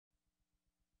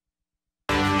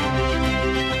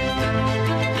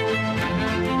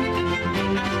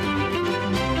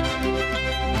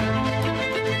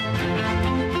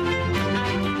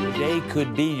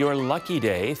could be your lucky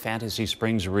day. Fantasy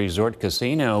Springs Resort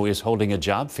Casino is holding a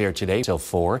job fair today till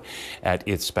 4 at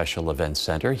its special events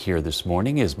center. Here this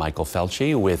morning is Michael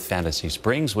Felci with Fantasy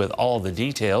Springs with all the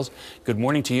details. Good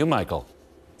morning to you, Michael.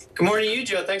 Good morning to you,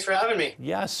 Joe. Thanks for having me.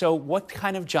 Yeah, so what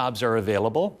kind of jobs are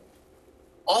available?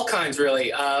 All kinds,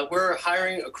 really. We're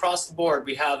hiring across the board.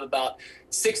 We have about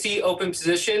 60 open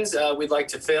positions we'd like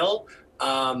to fill,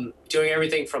 doing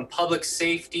everything from public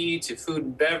safety to food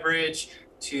and beverage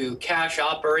to cash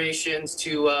operations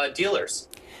to dealers.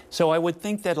 So I would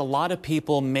think that a lot of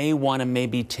people may want to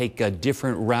maybe take a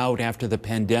different route after the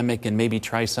pandemic and maybe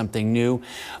try something new.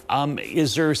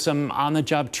 Is there some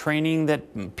on-the-job training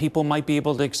that people might be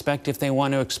able to expect if they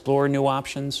want to explore new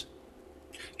options?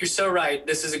 You're so right.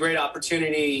 This is a great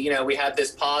opportunity. You know, we had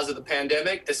this pause of the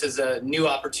pandemic. This is a new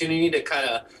opportunity to kind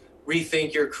of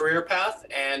rethink your career path.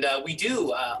 And we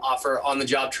do offer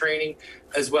on-the-job training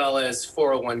as well as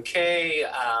 401k,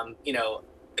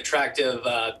 attractive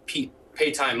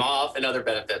pay time off and other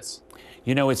benefits.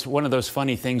 You know, it's one of those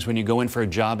funny things when you go in for a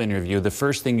job interview. The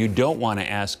first thing you don't want to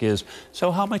ask is,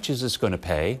 so how much is this going to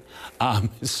pay?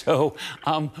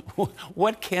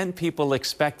 What can people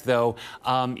expect, though,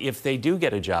 if they do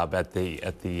get a job at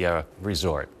the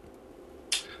resort?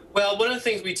 Well, one of the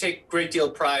things we take a great deal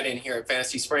of pride in here at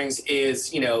Fantasy Springs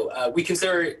is, we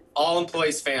consider all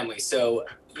employees family. So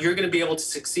you're going to be able to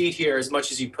succeed here as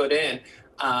much as you put in.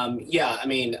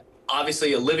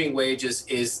 Obviously, a living wage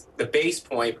is the base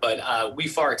point, but we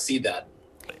far exceed that.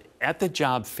 At the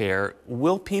job fair,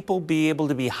 will people be able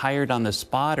to be hired on the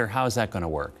spot, or how is that going to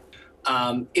work?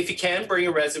 If you can, bring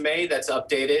a resume that's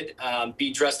updated,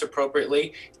 be dressed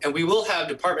appropriately, and we will have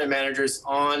department managers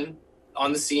on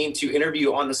the scene to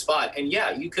interview on the spot. And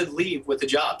yeah, you could leave with a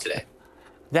job today.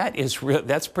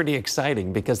 That's pretty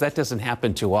exciting, because that doesn't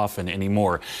happen too often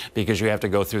anymore, because you have to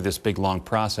go through this big long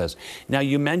process. Now,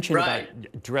 you mentioned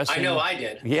about dressing. I know I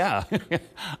did. Yeah.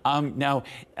 Now,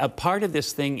 a part of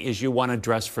this thing is you want to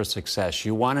dress for success.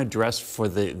 You want to dress for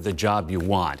the job you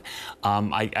want.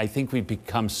 I think we've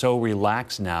become so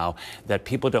relaxed now that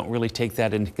people don't really take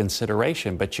that into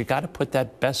consideration, but you got to put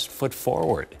that best foot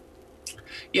forward.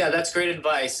 Yeah, that's great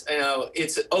advice.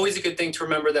 It's always a good thing to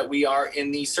remember that we are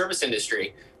in the service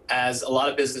industry, as a lot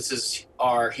of businesses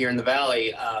are here in the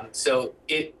Valley. So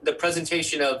the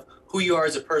presentation of who you are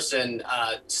as a person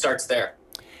starts there.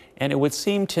 And it would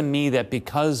seem to me that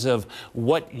because of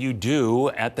what you do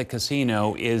at the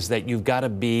casino is that you got to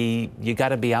be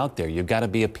out there. You've got to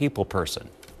be a people person.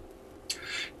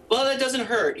 Well, that doesn't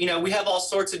hurt. We have all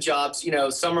sorts of jobs.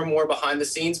 Some are more behind the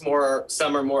scenes,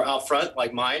 some are more out front,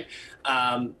 like mine.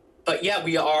 But yeah,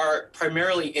 we are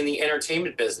primarily in the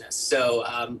entertainment business.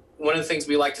 So one of the things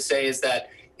we like to say is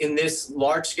that in this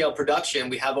large-scale production,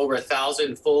 we have over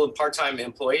 1,000 full and part-time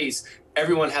employees.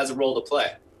 Everyone has a role to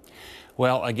play.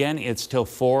 Well, again, it's till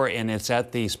 4, and it's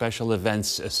at the Special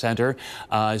Events Center.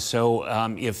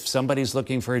 If somebody's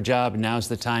looking for a job, now's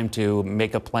the time to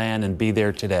make a plan and be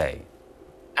there today.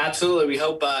 Absolutely. We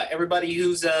hope everybody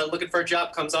who's looking for a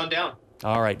job comes on down.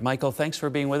 All right, Michael, thanks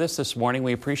for being with us this morning.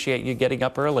 We appreciate you getting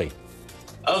up early.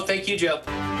 Oh, thank you, Joe.